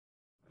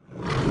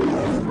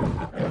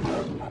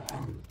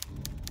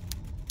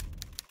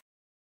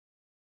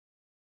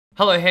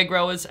Hello hair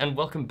growers and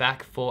welcome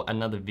back for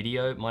another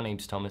video. My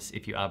name's Thomas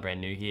if you are brand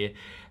new here,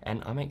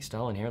 and I make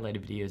style and hair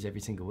related videos every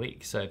single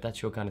week. So if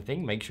that's your kind of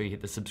thing, make sure you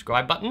hit the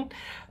subscribe button.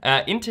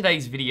 In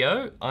today's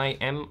video, I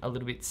am a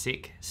little bit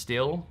sick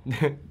still.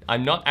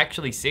 I'm not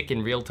actually sick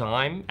in real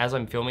time. As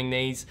I'm filming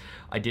these,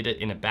 I did it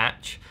in a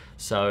batch.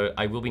 So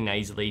I will be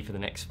nasally for the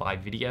next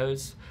 5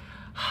 videos.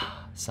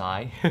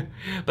 Sigh.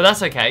 But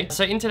that's okay.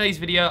 So in today's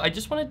video, I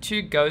just wanted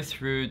to go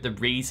through the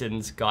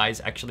reasons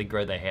guys actually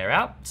grow their hair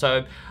out.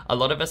 So a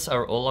lot of us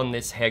are all on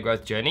this hair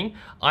growth journey.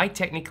 I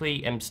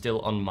technically am still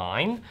on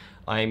mine.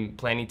 I'm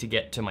planning to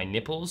get to my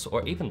nipples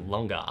or even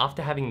longer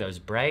after having those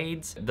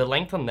braids. The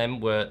length on them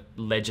were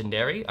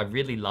legendary. I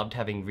really loved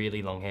having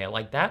really long hair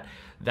like that.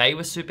 They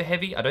were super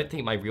heavy. I don't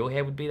think my real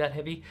hair would be that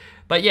heavy,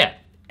 but yeah.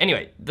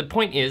 Anyway, the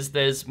point is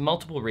there's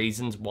multiple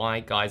reasons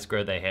why guys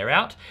grow their hair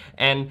out,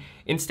 and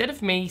instead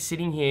of me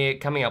sitting here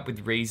coming up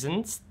with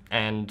reasons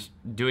and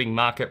doing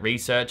market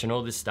research and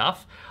all this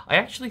stuff, I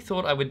actually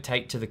thought I would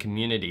take to the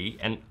community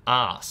and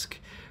ask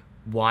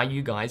why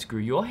you guys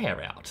grew your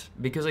hair out.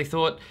 Because I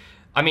thought,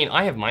 I mean,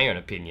 I have my own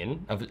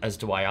opinion as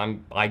to why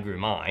I grew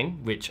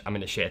mine, which I'm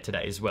going to share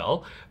today as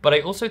well. But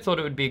I also thought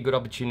it would be a good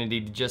opportunity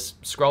to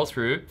just scroll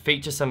through,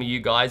 feature some of you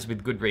guys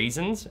with good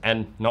reasons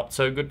and not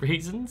so good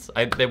reasons.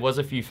 There was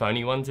a few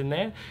phony ones in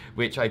there,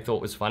 which I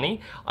thought was funny.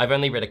 I've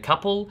only read a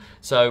couple,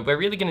 so we're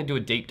really going to do a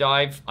deep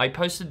dive. I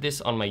posted this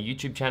on my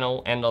YouTube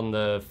channel and on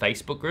the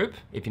Facebook group.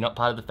 If you're not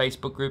part of the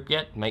Facebook group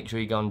yet, make sure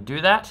you go and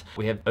do that.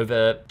 We have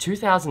over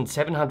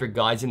 2,700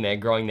 guys in there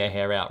growing their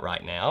hair out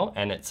right now,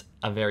 and it's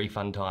a very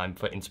fun time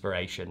for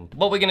inspiration.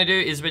 What we're gonna do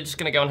is we're just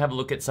gonna go and have a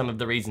look at some of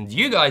the reasons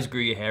you guys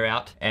grew your hair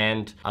out,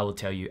 and I will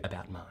tell you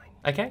about mine.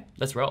 Okay,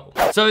 let's roll.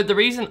 So the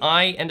reason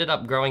I ended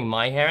up growing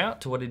my hair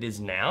out to what it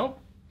is now,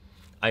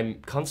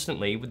 I'm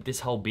constantly, with this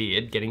whole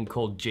beard, getting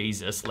called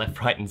Jesus left,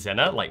 right, and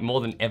center, like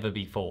more than ever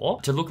before.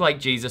 To look like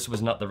Jesus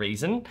was not the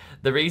reason.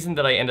 The reason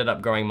that I ended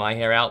up growing my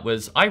hair out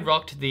was I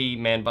rocked the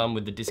man bun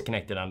with the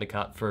disconnected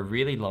undercut for a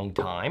really long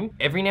time.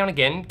 Every now and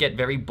again, get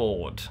very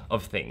bored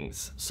of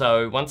things.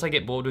 So once I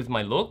get bored with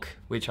my look,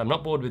 which I'm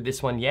not bored with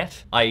this one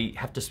yet, I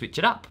have to switch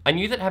it up. I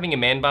knew that having a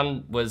man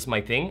bun was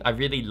my thing. I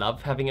really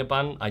love having a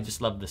bun. I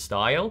just love the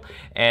style.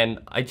 And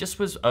I just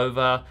was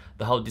over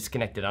the whole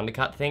disconnected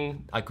undercut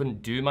thing. I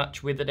couldn't do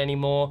much with it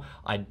anymore.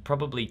 I'd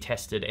probably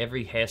tested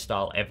every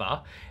hairstyle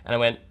ever, and I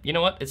went, you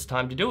know what, it's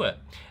time to do it.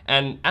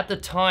 And at the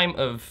time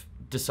of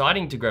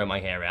deciding to grow my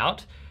hair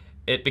out,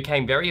 it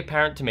became very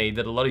apparent to me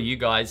that a lot of you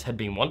guys had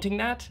been wanting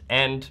that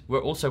and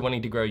were also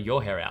wanting to grow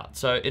your hair out.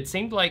 So it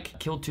seemed like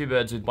kill 2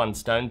 birds with 1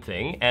 stone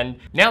thing. And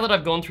now that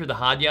I've gone through the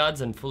hard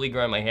yards and fully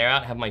grown my hair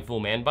out, have my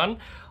full man bun,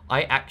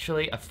 I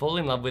fall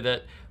in love with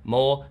it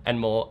more and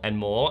more and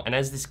more. And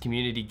as this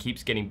community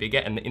keeps getting bigger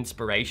and the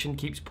inspiration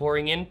keeps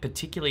pouring in,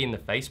 particularly in the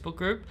Facebook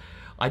group,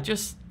 I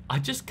just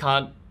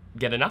can't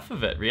get enough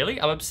of it,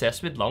 really. I'm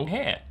obsessed with long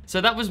hair.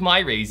 So that was my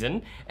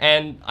reason,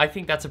 and I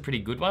think that's a pretty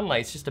good one.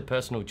 Like, it's just a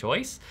personal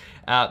choice.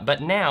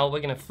 But now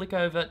we're gonna flick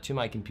over to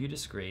my computer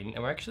screen,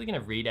 and we're actually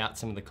gonna read out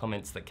some of the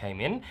comments that came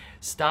in,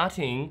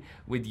 starting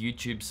with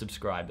YouTube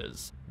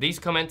subscribers. These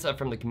comments are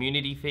from the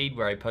community feed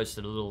where I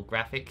posted a little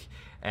graphic,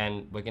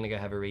 and we're gonna go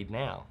have a read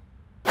now.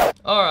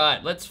 All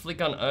right, let's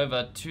flick on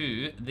over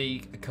to the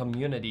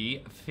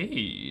community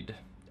feed.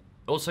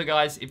 Also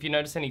guys, if you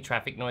notice any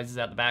traffic noises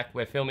out the back,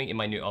 we're filming in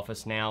my new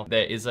office now.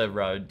 There is a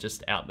road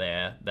just out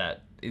there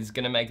that is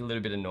gonna make a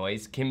little bit of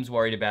noise. Kim's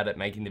worried about it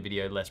making the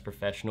video less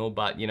professional,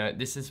 but you know,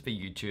 this is for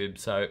YouTube,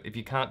 so if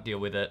you can't deal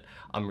with it,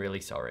 I'm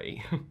really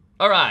sorry.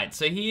 All right,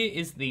 so here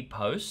is the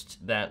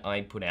post that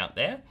I put out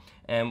there,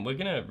 and we're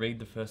gonna read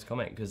the first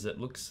comment because it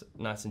looks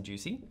nice and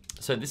juicy.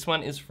 So this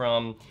one is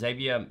from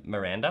Xavier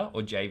Miranda,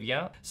 or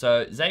Javier.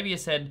 So Xavier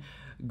said,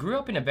 grew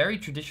up in a very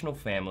traditional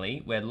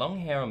family where long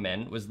hair on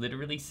men was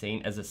literally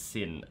seen as a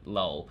sin,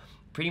 lol.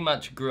 Pretty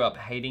much grew up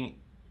hating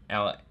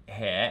our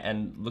hair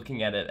and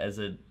looking at it as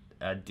a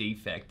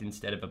defect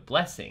instead of a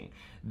blessing.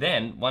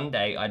 Then one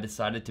day I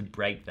decided to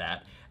break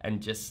that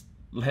and just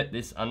let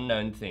this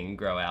unknown thing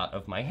grow out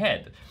of my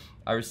head.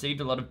 I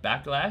received a lot of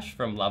backlash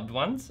from loved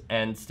ones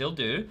and still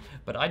do,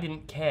 but I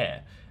didn't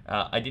care.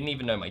 I didn't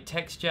even know my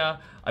texture.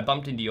 I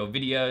bumped into your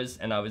videos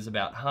and I was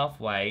about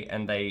halfway,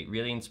 and they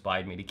really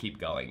inspired me to keep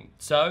going.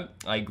 So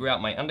I grew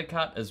out my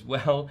undercut as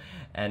well,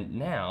 and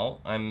now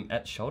I'm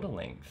at shoulder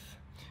length.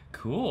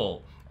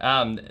 Cool.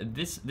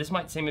 This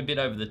might seem a bit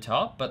over the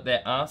top, but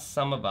there are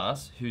some of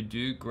us who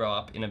do grow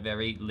up in a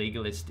very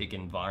legalistic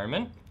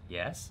environment.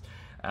 Yes.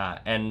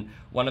 And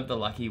one of the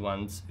lucky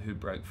ones who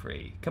broke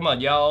free. Come on,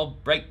 y'all,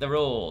 break the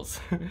rules.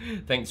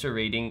 Thanks for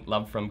reading.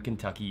 Love from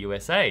Kentucky,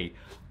 USA.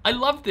 I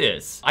love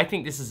this. I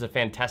think this is a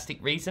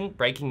fantastic reason,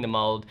 breaking the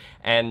mold.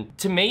 And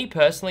to me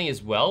personally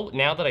as well,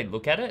 now that I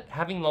look at it,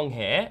 having long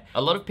hair,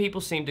 a lot of people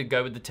seem to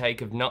go with the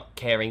take of not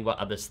caring what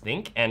others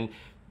think and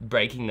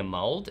breaking the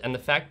mold. And the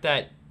fact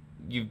that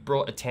you've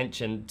brought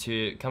attention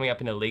to coming up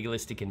in a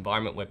legalistic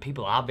environment where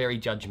people are very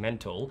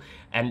judgmental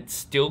and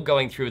still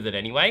going through with it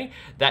anyway,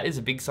 that is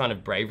a big sign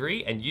of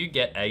bravery, and you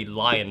get a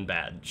lion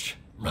badge.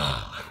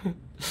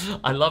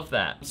 I love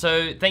that.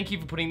 So thank you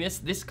for putting this.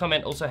 This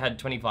comment also had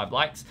 25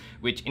 likes,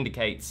 which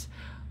indicates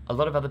a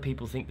lot of other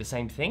people think the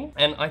same thing,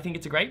 and I think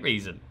it's a great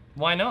reason.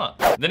 Why not?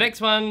 The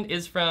next one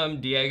is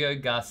from Diego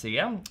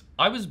Garcia.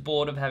 I was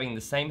bored of having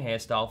the same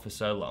hairstyle for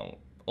so long,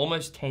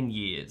 almost 10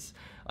 years.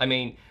 I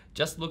mean,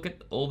 just look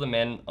at all the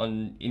men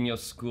in your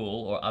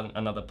school or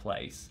another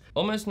place.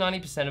 Almost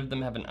 90% of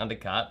them have an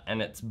undercut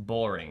and it's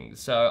boring.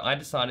 So I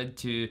decided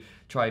to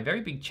try a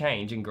very big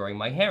change in growing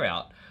my hair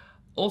out.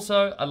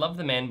 Also, I love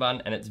the man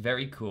bun and it's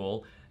very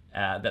cool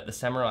that the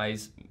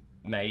samurais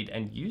made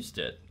and used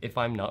it, if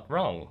I'm not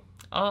wrong.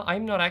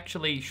 I'm not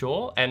actually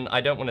sure, and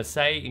I don't want to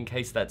say in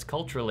case that's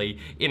culturally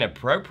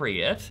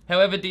inappropriate.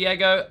 However,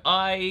 Diego,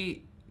 I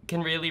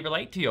can really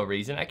relate to your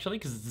reason actually,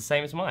 because it's the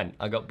same as mine.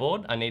 I got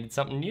bored, I needed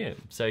something new,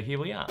 so here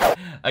we are.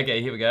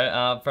 Okay, here we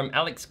go. From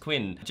Alex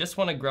Quinn. Just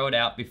want to grow it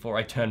out before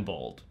I turn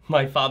bald.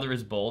 My father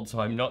is bald,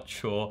 so I'm not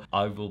sure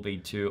I will be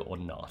too or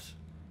not.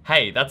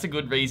 Hey, that's a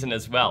good reason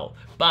as well,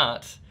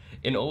 but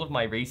in all of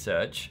my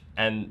research,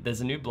 and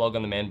there's a new blog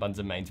on the Man Buns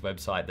and Manes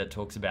website that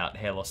talks about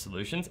hair loss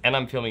solutions, and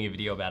I'm filming a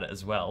video about it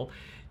as well.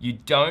 You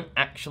don't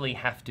actually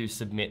have to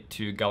submit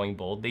to going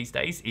bald these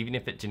days, even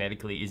if it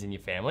genetically is in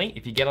your family.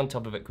 If you get on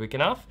top of it quick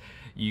enough,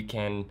 you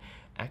can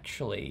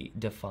actually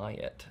defy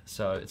it.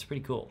 So it's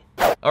pretty cool.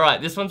 All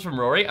right, this one's from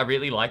Rory. I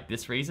really like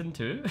this reason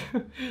too.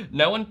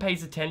 No one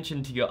pays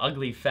attention to your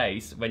ugly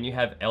face when you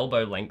have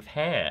elbow length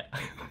hair.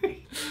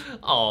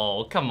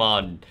 Oh, come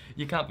on.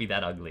 You can't be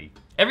that ugly.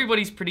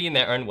 Everybody's pretty in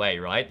their own way,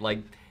 right? Like,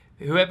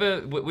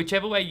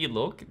 whichever way you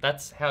look,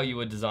 that's how you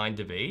were designed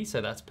to be, so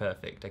that's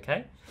perfect,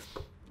 okay?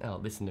 Oh,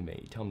 listen to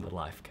me, Tom the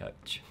life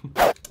coach.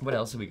 What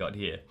else have we got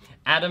here?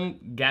 Adam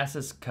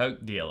Gass's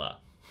Coke dealer.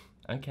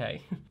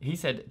 Okay. He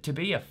said, to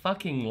be a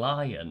fucking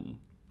lion.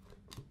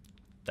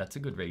 That's a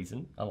good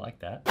reason, I like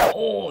that.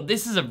 Oh,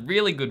 this is a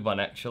really good one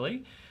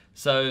actually.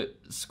 So,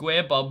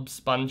 Square Bob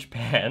Sponge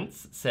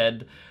Pants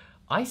said,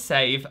 I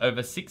save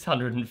over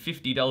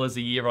 $650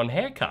 a year on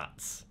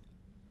haircuts.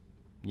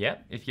 Yeah,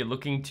 if you're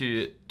looking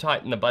to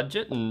tighten the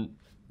budget and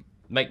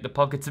make the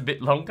pockets a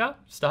bit longer,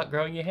 start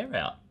growing your hair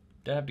out.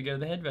 Don't have to go to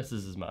the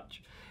hairdressers as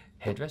much.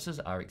 Hairdressers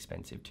are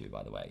expensive too,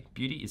 by the way.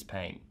 Beauty is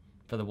pain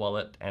for the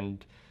wallet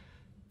and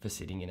for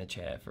sitting in a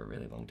chair for a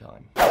really long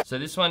time. So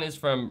this one is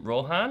from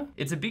Rohan.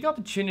 It's a big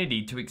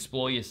opportunity to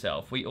explore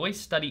yourself. We always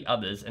study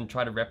others and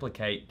try to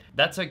replicate.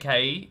 That's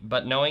okay,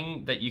 but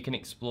knowing that you can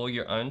explore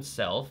your own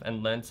self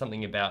and learn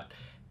something about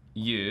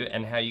you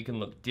and how you can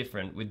look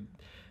different with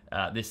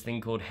this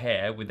thing called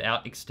hair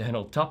without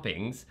external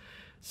toppings.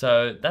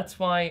 So that's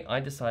why I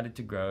decided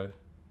to grow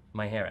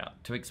my hair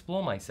out, to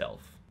explore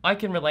myself. I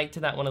can relate to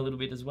that one a little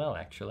bit as well,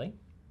 actually,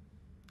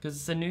 because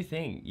it's a new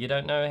thing. You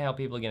don't know how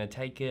people are gonna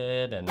take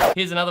it. And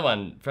here's another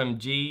one from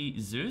G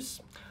Zeus.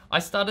 I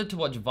started to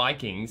watch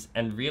Vikings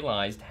and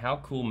realized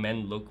how cool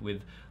men look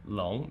with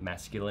long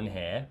masculine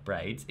hair,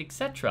 braids,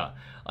 etc.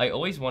 I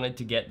always wanted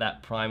to get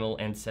that primal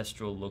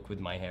ancestral look with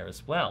my hair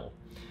as well.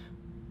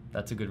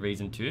 That's a good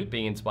reason too,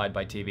 being inspired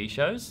by TV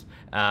shows.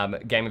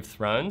 Game of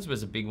Thrones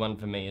was a big one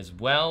for me as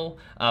well.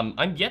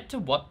 I'm yet to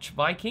watch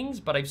Vikings,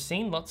 but I've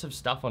seen lots of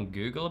stuff on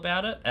Google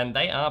about it, and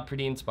they are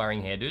pretty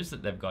inspiring hairdos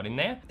that they've got in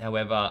there.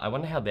 However, I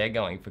wonder how they're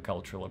going for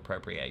cultural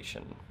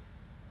appropriation.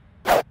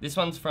 This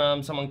one's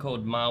from someone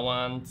called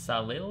Marwan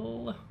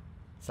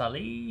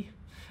Salih.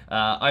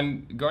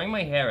 I'm growing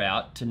my hair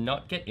out to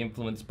not get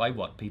influenced by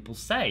what people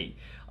say.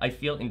 I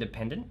feel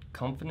independent,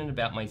 confident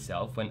about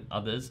myself when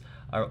others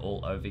are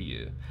all over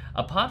you.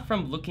 Apart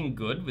from looking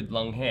good with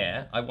long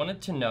hair, I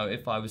wanted to know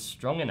if I was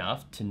strong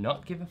enough to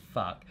not give a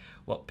fuck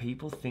what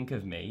people think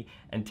of me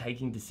and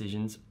taking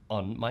decisions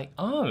on my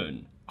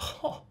own.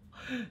 Oh.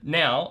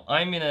 Now,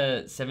 I'm in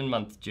a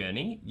 7-month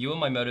journey. You are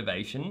my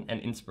motivation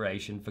and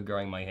inspiration for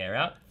growing my hair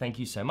out. Thank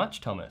you so much,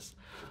 Thomas.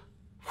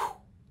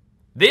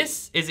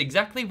 This is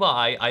exactly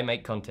why I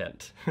make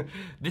content.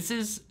 This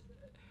is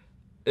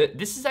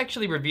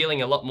actually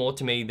revealing a lot more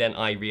to me than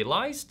I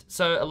realized.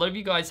 So a lot of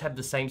you guys have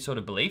the same sort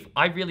of belief.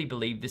 I really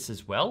believe this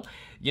as well.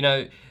 You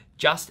know,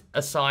 just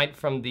aside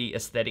from the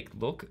aesthetic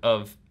look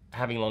of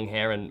having long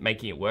hair and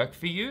making it work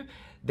for you,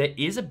 there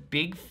is a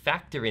big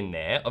factor in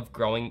there of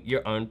growing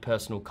your own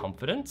personal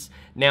confidence.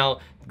 Now,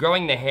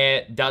 growing the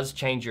hair does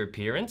change your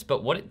appearance,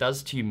 but what it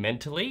does to you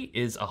mentally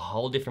is a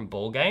whole different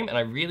ballgame, and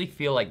I really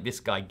feel like this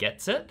guy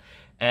gets it,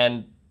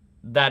 and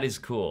that is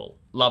cool.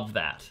 Love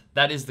that.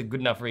 That is the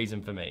good enough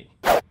reason for me.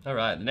 All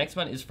right, the next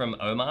one is from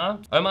Omar.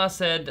 Omar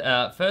said,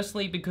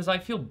 firstly, because I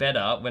feel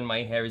better when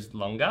my hair is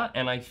longer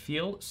and I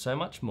feel so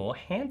much more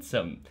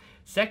handsome.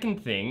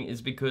 Second thing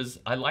is because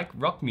I like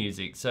rock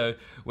music, so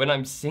when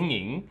I'm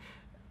singing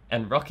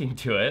and rocking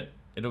to it,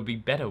 it'll be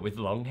better with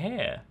long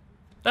hair.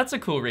 That's a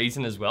cool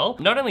reason as well.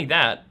 Not only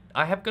that,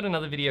 I have got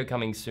another video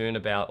coming soon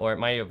about, or it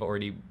may have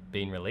already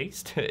been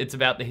released. It's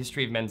about the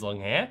history of men's long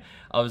hair.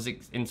 I was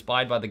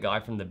inspired by the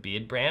guy from the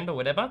Beard brand or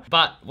whatever.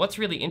 But what's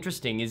really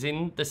interesting is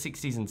in the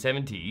 60s and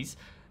 70s,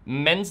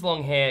 men's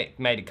long hair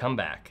made a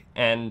comeback.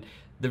 And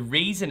The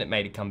reason it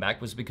made a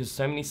comeback was because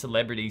so many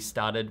celebrities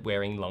started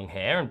wearing long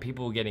hair and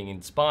people were getting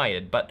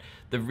inspired. But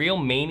the real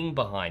meaning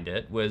behind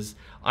it was,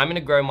 I'm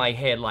gonna grow my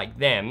hair like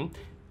them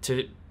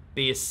to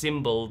be a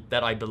symbol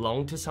that I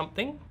belong to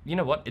something. You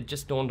know what, it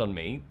just dawned on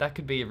me, that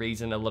could be a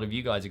reason a lot of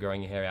you guys are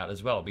growing your hair out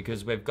as well,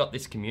 because we've got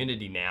this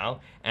community now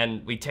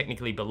and we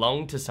technically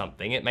belong to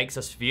something. It makes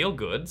us feel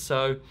good,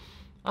 so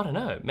I don't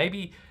know,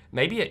 maybe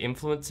it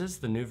influences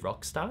the new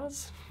rock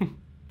stars?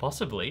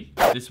 Possibly.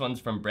 This one's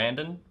from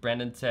Brandon.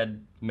 Brandon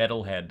said,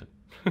 metalhead.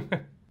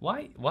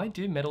 Why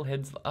do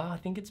metalheads, I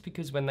think it's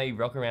because when they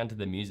rock around to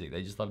the music,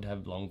 they just love to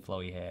have long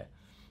flowy hair.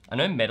 I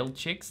know metal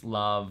chicks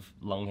love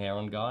long hair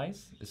on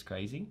guys. It's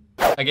crazy.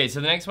 Okay, so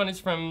the next one is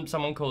from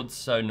someone called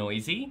So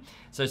Noisy.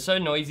 So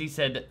Noisy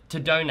said, to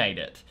donate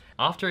it.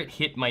 After it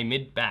hit my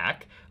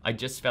mid-back, I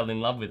just fell in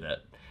love with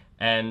it.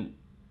 And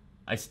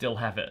I still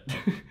have it.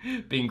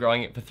 Been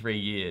growing it for 3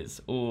 years.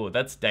 Oh,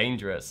 that's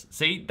dangerous.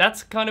 See,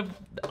 that's kind of,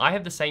 I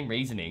have the same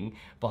reasoning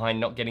behind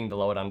not getting the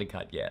lowered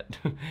undercut yet,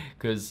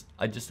 because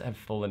I just have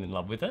fallen in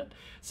love with it.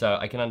 So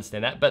I can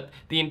understand that. But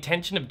the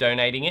intention of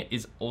donating it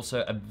is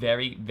also a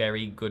very,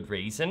 very good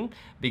reason,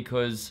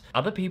 because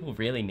other people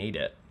really need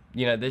it.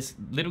 You know, there's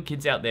little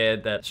kids out there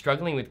that are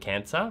struggling with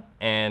cancer,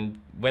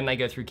 and when they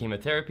go through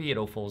chemotherapy, it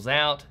all falls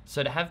out.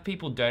 So to have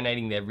people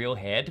donating their real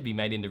hair to be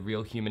made into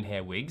real human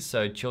hair wigs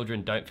so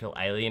children don't feel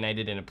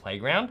alienated in a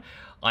playground,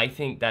 I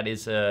think that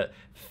is a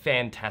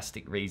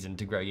fantastic reason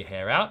to grow your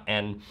hair out,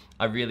 and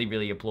I really,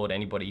 really applaud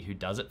anybody who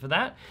does it for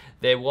that.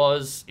 There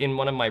was, in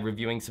one of my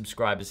reviewing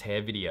subscribers'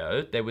 hair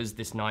video, there was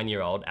this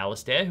 9-year-old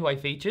Alistair who I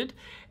featured,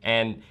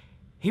 and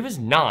he was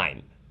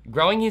 9.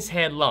 Growing his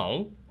hair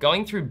long,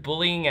 going through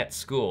bullying at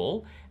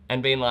school,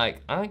 and being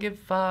like, I don't give a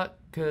fuck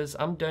because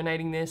I'm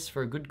donating this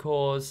for a good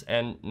cause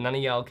and none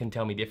of y'all can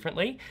tell me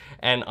differently.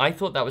 And I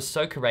thought that was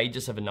so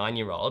courageous of a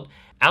 9-year-old.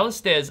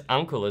 Alistair's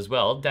uncle as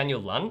well, Daniel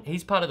Lunn,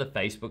 he's part of the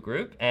Facebook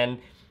group, and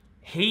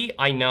he,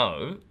 I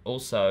know,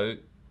 also,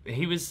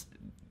 he was,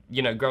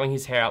 you know, growing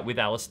his hair out with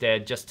Alistair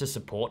just to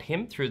support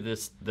him through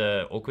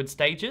the awkward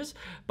stages.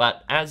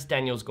 But as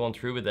Daniel's gone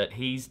through with it,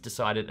 he's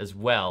decided as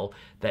well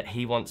that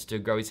he wants to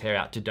grow his hair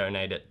out to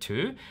donate it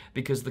too,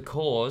 because the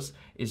cause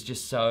is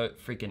just so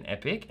freaking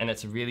epic and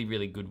it's a really,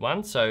 really good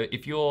one. So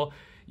if you're,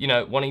 you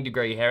know, wanting to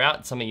grow your hair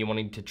out, something you're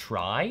wanting to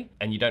try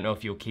and you don't know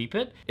if you'll keep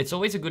it, it's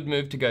always a good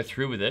move to go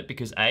through with it,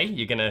 because A,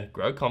 you're gonna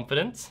grow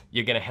confidence,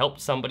 you're gonna help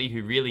somebody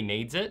who really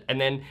needs it, and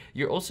then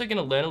you're also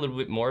gonna learn a little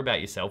bit more about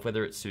yourself,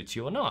 whether it suits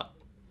you or not.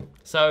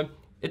 So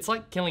it's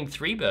like killing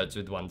 3 birds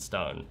with 1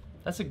 stone.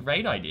 That's a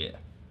great idea.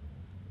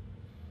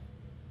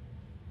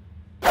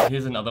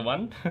 Here's another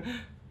one.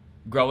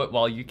 Grow it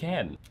while you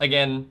can.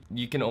 Again,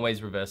 you can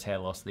always reverse hair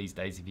loss these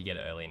days if you get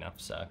it early enough,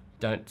 so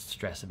don't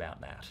stress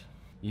about that.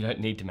 You don't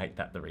need to make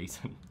that the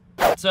reason.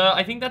 So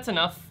I think that's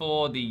enough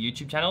for the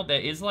YouTube channel. There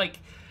is like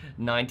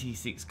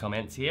 96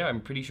 comments here.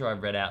 I'm pretty sure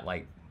I've read out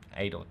like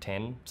 8 or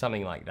 10,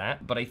 something like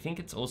that. But I think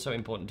it's also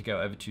important to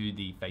go over to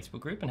the Facebook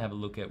group and have a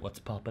look at what's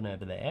popping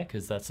over there,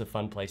 because that's a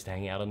fun place to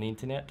hang out on the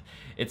internet.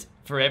 It's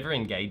forever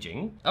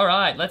engaging. All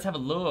right, let's have a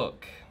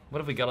look. What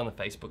have we got on the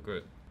Facebook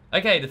group?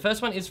 Okay, the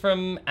first one is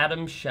from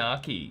Adam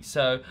Sharkey.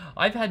 So,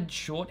 I've had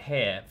short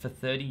hair for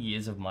 30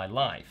 years of my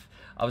life.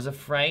 I was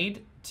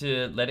afraid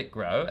to let it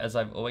grow as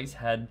I've always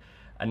had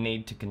a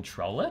need to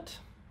control it.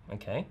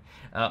 Okay.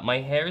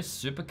 My hair is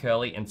super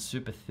curly and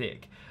super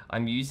thick.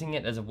 I'm using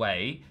it as a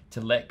way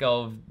to let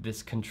go of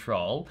this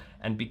control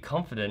and be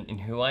confident in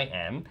who I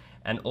am,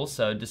 and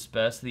also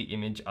disperse the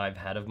image I've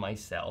had of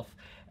myself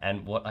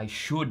and what I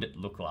should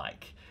look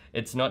like.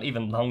 It's not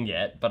even long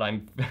yet, but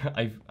I'm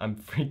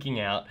freaking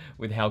out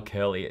with how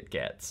curly it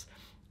gets.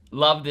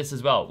 Love this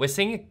as well. We're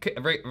seeing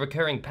a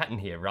recurring pattern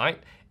here,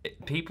 right?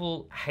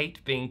 People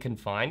hate being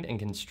confined and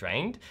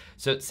constrained.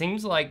 So it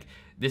seems like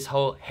this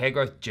whole hair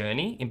growth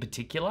journey in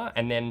particular,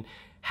 and then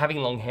having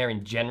long hair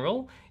in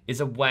general, is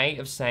a way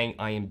of saying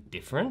I am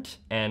different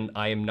and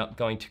I am not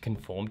going to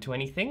conform to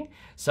anything.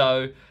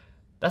 So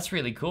that's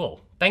really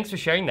cool. Thanks for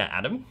sharing that,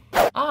 Adam.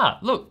 Ah,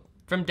 look,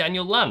 from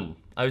Daniel Lunn.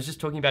 I was just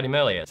talking about him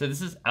earlier. So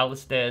this is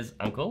Alistair's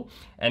uncle,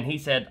 and he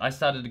said, I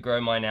started to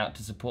grow mine out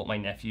to support my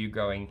nephew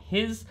growing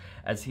his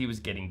as he was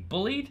getting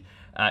bullied.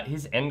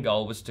 His end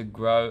goal was to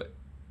grow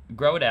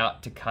it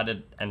out to cut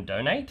it and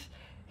donate.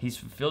 He's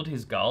fulfilled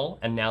his goal,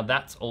 and now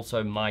that's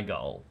also my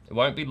goal. It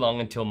won't be long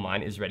until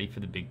mine is ready for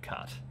the big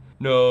cut.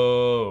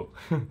 No.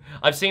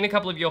 I've seen a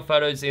couple of your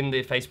photos in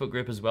the Facebook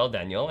group as well,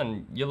 Daniel,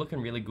 and you're looking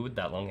really good with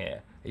that long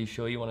hair. Are you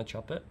sure you want to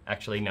chop it?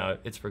 Actually, no,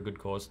 it's for a good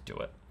cause. Do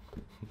it.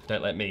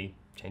 Don't let me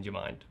change your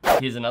mind.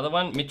 Here's another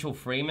one, Mitchell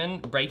Freeman,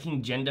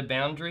 breaking gender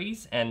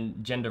boundaries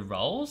and gender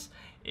roles.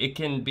 It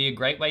can be a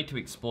great way to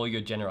explore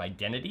your gender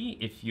identity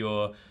if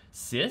you're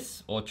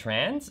cis or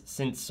trans,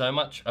 since so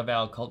much of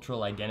our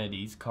cultural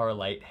identities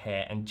correlate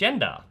hair and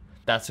gender.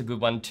 That's a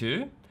good one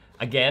too.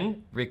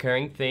 Again,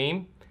 recurring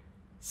theme,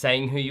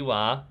 saying who you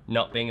are,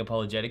 not being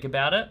apologetic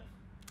about it.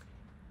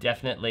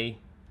 Definitely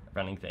a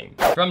running theme.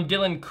 From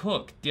Dylan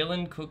Cook.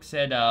 Dylan Cook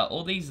said,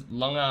 all these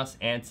long ass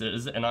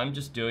answers and I'm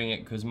just doing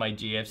it because my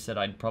GF said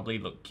I'd probably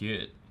look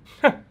cute.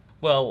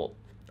 Well,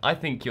 I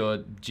think your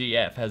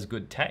GF has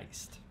good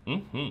taste.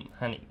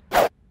 Honey.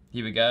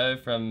 Here we go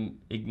from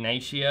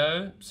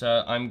Ignacio.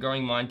 So I'm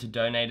growing mine to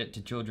donate it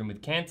to children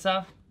with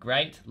cancer.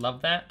 Great,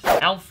 love that.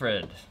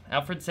 Alfred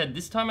said,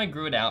 this time I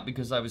grew it out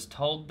because I was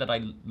told that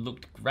I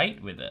looked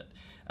great with it.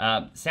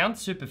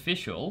 Sounds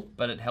superficial,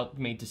 but it helped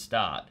me to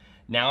start.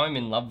 Now I'm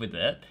in love with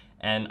it,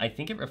 and I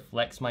think it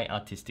reflects my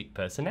artistic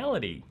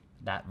personality.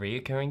 That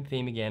reoccurring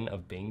theme again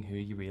of being who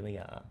you really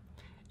are.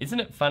 Isn't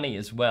it funny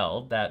as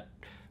well that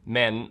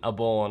men are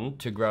born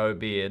to grow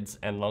beards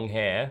and long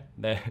hair?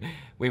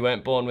 We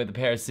weren't born with a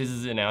pair of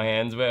scissors in our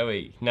hands, were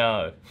we?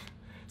 No.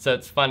 So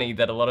it's funny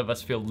that a lot of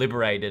us feel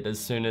liberated as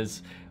soon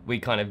as we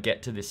kind of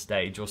get to this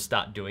stage or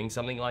start doing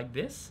something like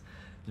this.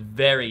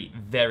 Very,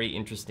 very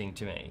interesting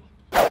to me.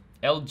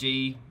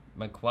 LG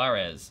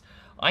Maquarez.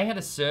 I had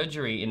a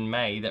surgery in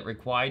May that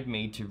required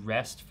me to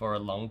rest for a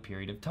long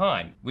period of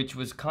time, which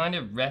was kind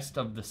of rest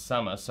of the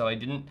summer, so I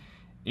didn't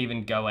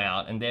even go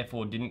out and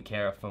therefore didn't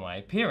care for my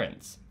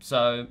appearance.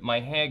 So my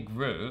hair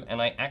grew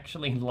and I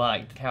actually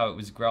liked how it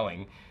was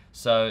growing.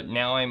 So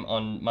now I'm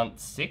on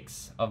month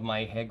 6 of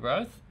my hair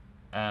growth,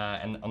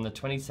 and on the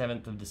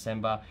 27th of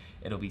December,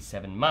 it'll be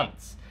 7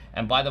 months.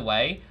 And by the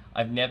way,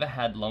 I've never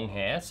had long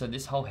hair, so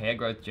this whole hair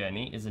growth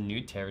journey is a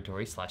new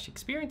territory /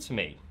 experience for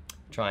me.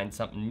 Trying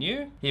something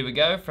new. Here we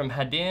go from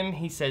Hadim.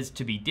 He says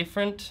to be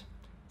different.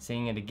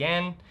 Seeing it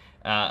again.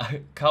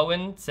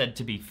 Cohen said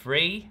to be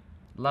free.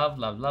 Love,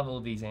 love, love all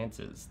these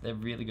answers. They're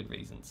really good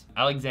reasons.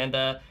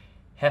 Alexander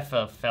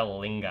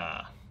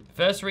Hefferfellinger.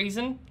 First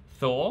reason,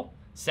 Thor.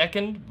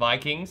 Second,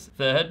 Vikings.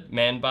 Third,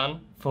 man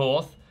bun.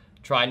 Fourth,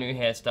 try new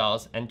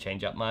hairstyles and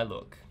change up my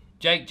look.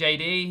 Jake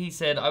JD, he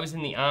said, I was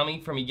in the army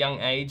from a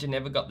young age and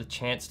never got the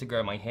chance to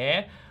grow my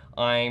hair.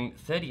 I'm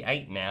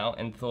 38 now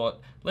and thought,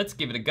 let's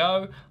give it a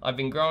go. I've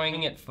been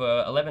growing it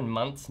for 11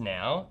 months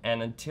now,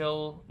 and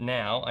until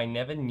now, I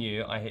never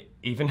knew I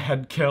even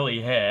had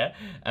curly hair,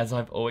 as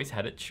I've always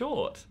had it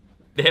short.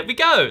 There we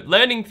go,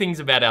 learning things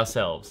about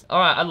ourselves. All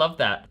right, I love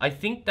that. I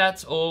think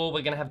that's all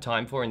we're gonna have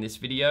time for in this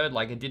video.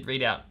 Like, I did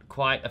read out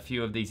quite a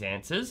few of these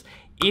answers.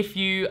 If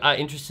you are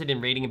interested in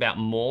reading about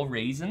more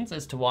reasons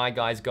as to why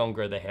guys go and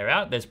grow their hair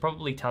out, there's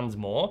probably tons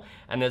more,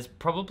 and there's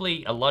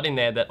probably a lot in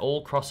there that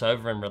all cross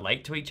over and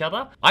relate to each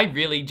other. I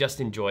really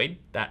just enjoyed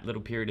that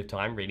little period of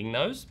time reading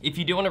those. If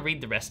you do want to read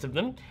the rest of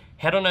them,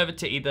 head on over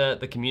to either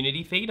the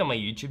community feed on my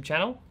YouTube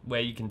channel, where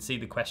you can see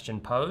the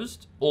question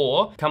posed,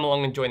 or come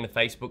along and join the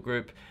Facebook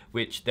group,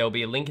 which there'll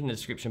be a link in the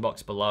description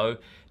box below.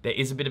 There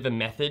is a bit of a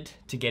method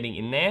to getting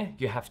in there.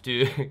 You have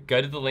to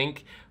go to the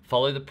link,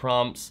 follow the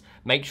prompts,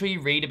 make sure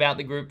you read about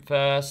the group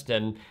first,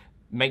 and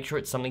make sure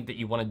it's something that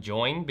you want to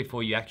join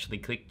before you actually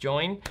click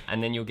join,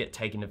 and then you'll get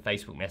taken to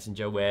Facebook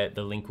Messenger where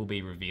the link will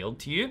be revealed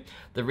to you.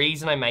 The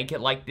reason I make it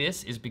like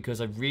this is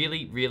because I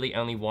really, really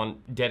only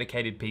want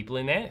dedicated people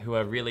in there who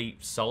are really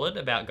solid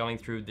about going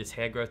through this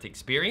hair growth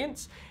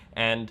experience,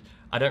 and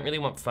I don't really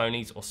want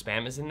phonies or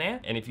spammers in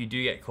there. And if you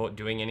do get caught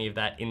doing any of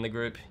that in the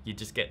group, you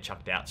just get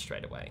chucked out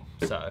straight away.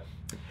 So,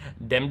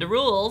 them the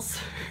rules.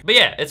 But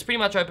yeah, it's pretty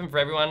much open for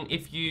everyone.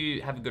 If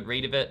you have a good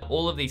read of it,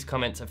 all of these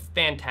comments are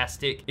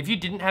fantastic. If you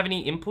didn't have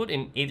any input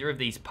in either of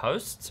these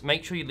posts,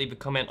 make sure you leave a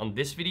comment on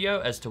this video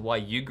as to why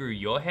you grew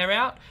your hair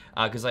out,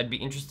 because I'd be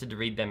interested to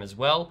read them as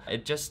well.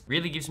 It just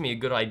really gives me a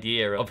good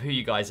idea of who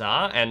you guys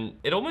are, and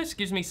it almost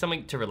gives me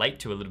something to relate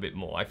to a little bit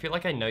more. I feel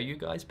like I know you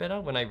guys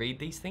better when I read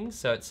these things,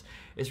 so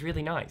it's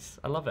really nice.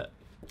 I love it.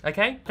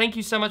 Okay, thank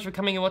you so much for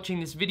coming and watching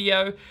this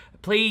video.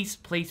 Please,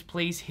 please,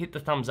 please hit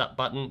the thumbs up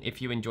button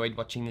if you enjoyed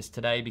watching this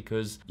today,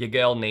 because your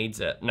girl needs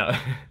it. No,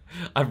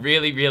 I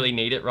really, really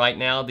need it right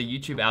now. The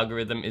YouTube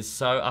algorithm is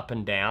so up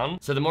and down.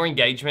 So the more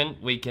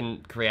engagement we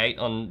can create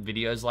on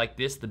videos like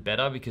this, the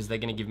better, because they're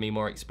gonna give me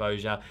more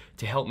exposure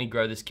to help me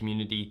grow this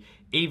community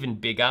even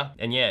bigger.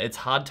 And yeah, it's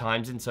hard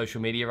times in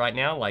social media right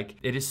now. Like,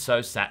 it is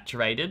so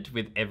saturated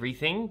with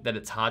everything that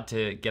it's hard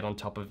to get on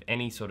top of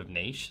any sort of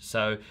niche.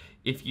 So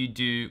if you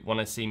do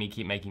want to see me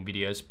keep making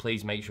videos,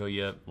 please make sure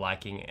you're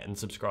liking and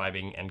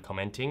subscribing and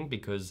commenting,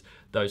 because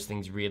those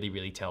things really,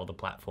 really tell the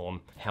platform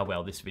how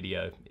well this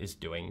video is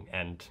doing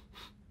and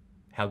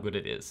how good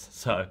it is.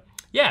 So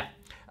yeah,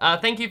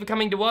 thank you for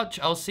coming to watch.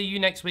 I'll see you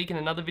next week in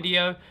another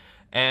video,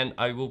 and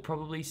I will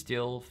probably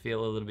still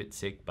feel a little bit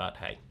sick, but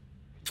hey.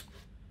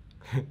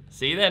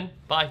 See you then.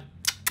 Bye.